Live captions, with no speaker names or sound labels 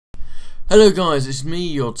Hello guys, it's me,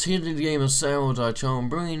 your TNT Gamer I'm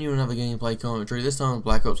bringing you another gameplay commentary, this time with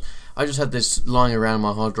Black Ops. I just had this lying around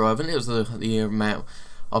my hard drive and it was the amount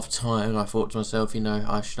of time, and I thought to myself,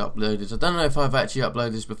 I should upload this. I don't know if I've actually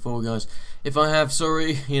uploaded this before, guys. If I have,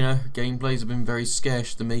 sorry, gameplays have been very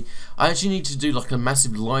scarce to me. I actually need to do like a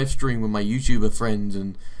massive live stream with my YouTuber friends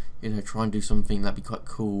and, try and do something that'd be quite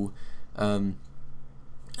cool, and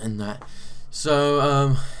that.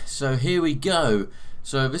 So here we go.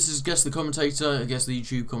 So this is Guess the Commentator, Guess the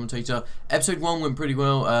YouTube Commentator. Episode 1 went pretty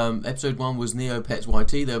well. Episode 1 was Neopets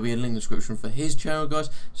YT. There'll be a link in the description for his channel, guys.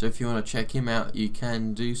 So if you want to check him out, you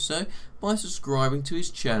can do so by subscribing to his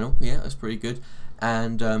channel. Yeah, that's pretty good.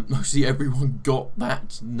 And mostly everyone got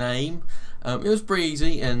that name. It was pretty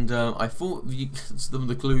easy, and I thought some of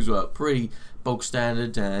the clues were pretty bog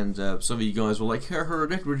standard, and some of you guys were like,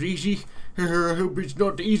 that was easy. I hope it's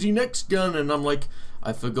not the easy next gun. And I'm like,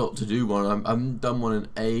 I forgot to do one. I haven't done one in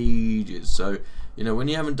ages. So, when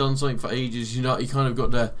you haven't done something for ages, you kind of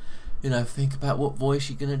got to, think about what voice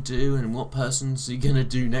you're going to do and what person's you're going to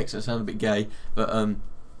do next. That sounds a bit gay, but,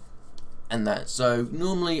 and that. So,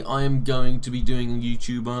 normally I am going to be doing a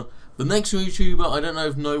YouTuber. The next YouTuber, I don't know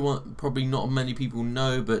if probably not many people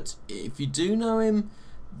know, but if you do know him,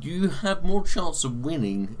 you have more chance of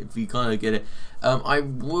winning if you kind of get it. I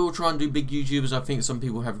will try and do big YouTubers. I think some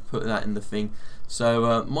people have put that in the thing.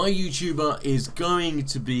 So my YouTuber is going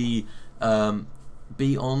to be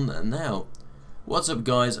on now. What's up,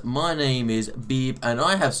 guys? My name is Beeb, and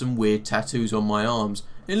I have some weird tattoos on my arms.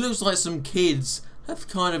 It looks like some kids have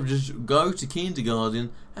kind of just go to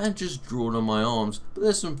kindergarten and just drawn on my arms. But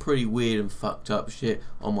there's some pretty weird and fucked up shit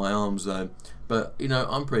on my arms though. But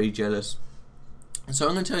I'm pretty jealous. So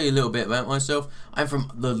I'm going to tell you a little bit about myself. I'm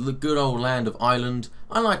from the good old land of Ireland.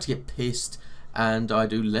 I like to get pissed, and I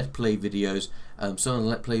do Let's Play videos. Some of the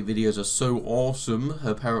Let's Play videos are so awesome,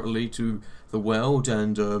 apparently, to the world,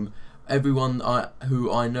 and everyone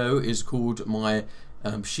who I know is called my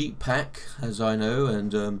sheep pack, as I know,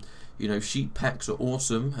 and sheep packs are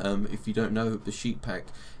awesome. If you don't know, the sheep pack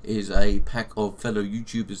is a pack of fellow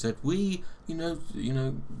YouTubers that we,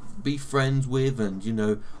 be friends with,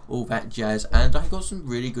 and all that jazz. And I got some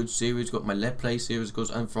really good series. Got my Let's Play series, of course,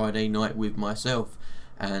 on Friday night with myself.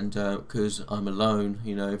 And because I'm alone,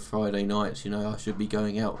 Friday nights, I should be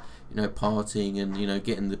going out, partying and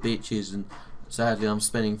getting the bitches. And sadly, I'm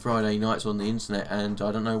spending Friday nights on the internet, and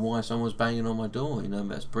I don't know why someone's banging on my door.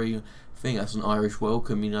 That's pretty thing. That's an Irish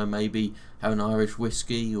welcome. Maybe have an Irish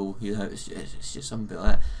whiskey, or it's just something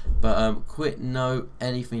like that. But no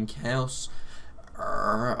anything else.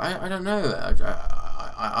 I don't know.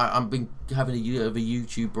 I've been having a bit of a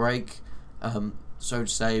YouTube break, so to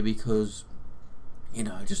say, because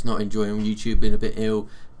just not enjoying YouTube, being a bit ill.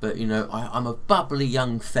 But I'm a bubbly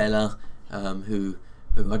young fella who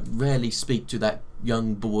I'd rarely speak to that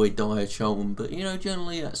young boy direcharlton, but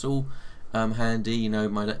generally that's all handy. My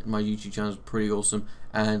YouTube channel is pretty awesome,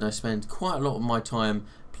 and I spend quite a lot of my time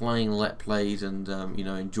playing Let's Plays and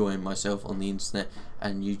enjoying myself on the internet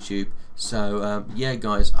and YouTube. So yeah,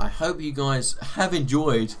 guys, I hope you guys have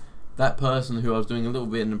enjoyed that person who I was doing a little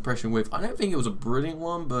bit of an impression with. I don't think it was a brilliant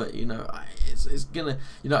one, but it's gonna,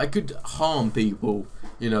 I could harm people.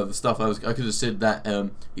 The stuff I could have said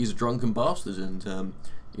that he's a drunken bastard, and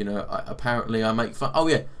apparently I make fun. Oh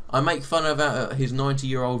yeah, I make fun about his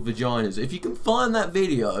 90-year-old vaginas. If you can find that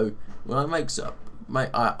video, when I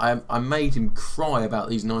made him cry about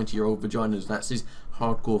these 90-year-old vaginas. That's his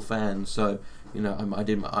hardcore fan. So I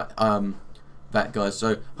did that, guys.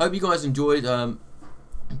 So hope you guys enjoyed.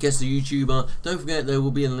 Guess the YouTuber. Don't forget, there will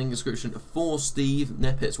be a link in the description for Steve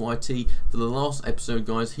Neopets YT for the last episode,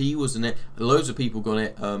 guys. He was in it. Loads of people got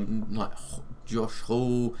it. Like Josh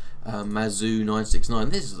Hall,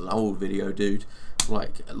 Mazu969. This is an old video, dude.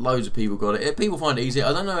 Like loads of people got it. People find it easy.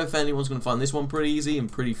 I don't know if anyone's gonna find this one pretty easy and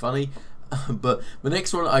pretty funny. But the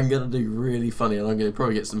next one I'm going to do really funny, and I'm going to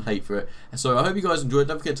probably get some hate for it. So I hope you guys enjoyed.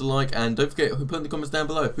 Don't forget to like, and don't forget to put in the comments down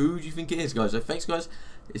below who do you think it is, guys. So thanks, guys.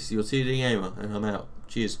 It's your TD Gamer, and I'm out.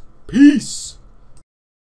 Cheers. Peace.